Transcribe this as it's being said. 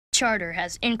Charter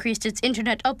has increased its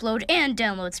internet upload and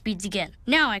download speeds again.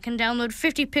 Now I can download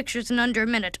 50 pictures in under a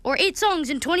minute, or 8 songs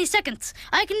in 20 seconds.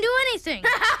 I can do anything.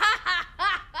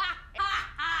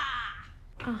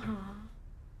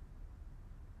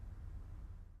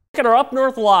 Look at our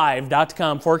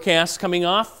UpNorthLive.com forecast coming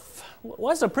off what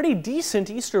was a pretty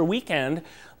decent Easter weekend. A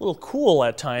little cool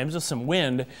at times with some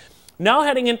wind. Now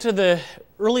heading into the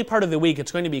early part of the week,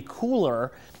 it's going to be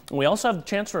cooler. And we also have the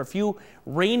chance for a few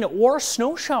rain or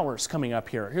snow showers coming up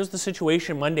here. Here's the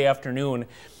situation Monday afternoon.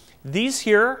 These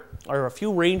here are a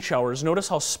few rain showers. Notice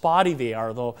how spotty they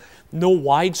are, though no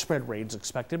widespread rains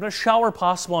expected, but a shower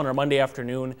possible on our Monday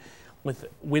afternoon with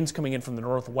winds coming in from the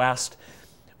northwest.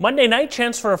 Monday night,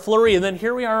 chance for a flurry, and then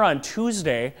here we are on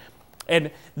Tuesday.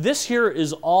 And this here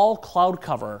is all cloud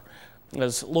cover,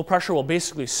 as low pressure will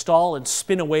basically stall and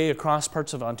spin away across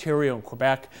parts of Ontario and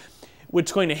Quebec.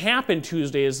 What's going to happen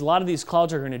Tuesday is a lot of these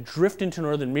clouds are going to drift into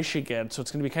northern Michigan, so it's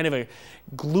going to be kind of a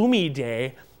gloomy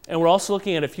day. And we're also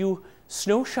looking at a few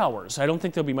snow showers. I don't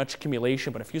think there'll be much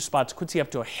accumulation, but a few spots could see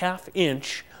up to a ½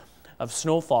 inch of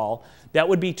snowfall. That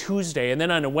would be Tuesday. And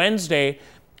then on a Wednesday,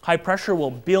 high pressure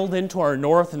will build into our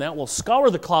north, and that will scour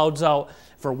the clouds out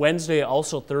for Wednesday.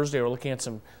 Also Thursday, we're looking at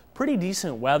some pretty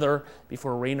decent weather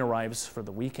before rain arrives for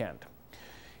the weekend.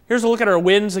 Here's a look at our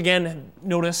winds. Again,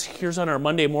 notice here's on our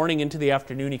Monday morning into the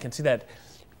afternoon. You can see that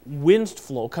wind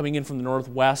flow coming in from the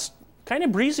northwest. Kind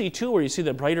of breezy too, where you see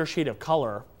the brighter shade of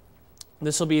color.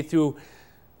 This will be through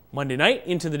Monday night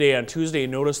into the day on Tuesday.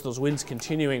 Notice those winds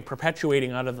continuing,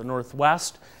 perpetuating out of the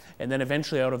northwest, and then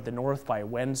eventually out of the north by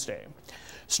Wednesday.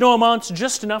 Snow amounts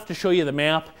just enough to show you the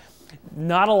map.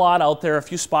 Not a lot out there. A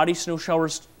few spotty snow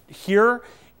showers here,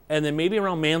 and then maybe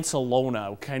around Mansalona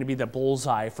will kind of be the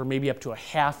bullseye for maybe up to a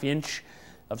 ½ inch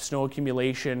of snow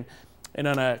accumulation. And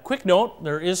on a quick note,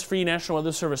 there is free National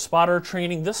Weather Service spotter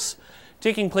training. This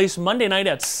taking place Monday night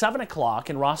at 7 o'clock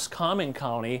in Roscommon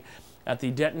County at the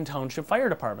Denton Township Fire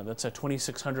Department. That's at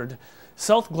 2600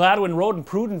 South Gladwin Road in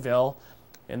Prudenville.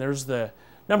 And there's the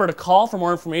number to call for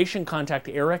more information. Contact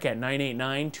Eric at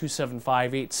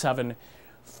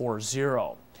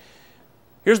 989-275-8740.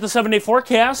 Here's the 7-day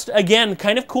forecast. Again,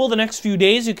 kind of cool the next few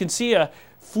days. You can see a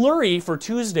flurry for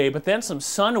Tuesday, but then some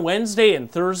sun Wednesday and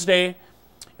Thursday.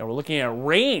 And we're looking at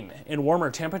rain and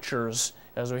warmer temperatures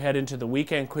as we head into the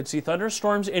weekend. Could see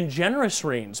thunderstorms and generous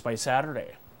rains by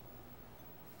Saturday.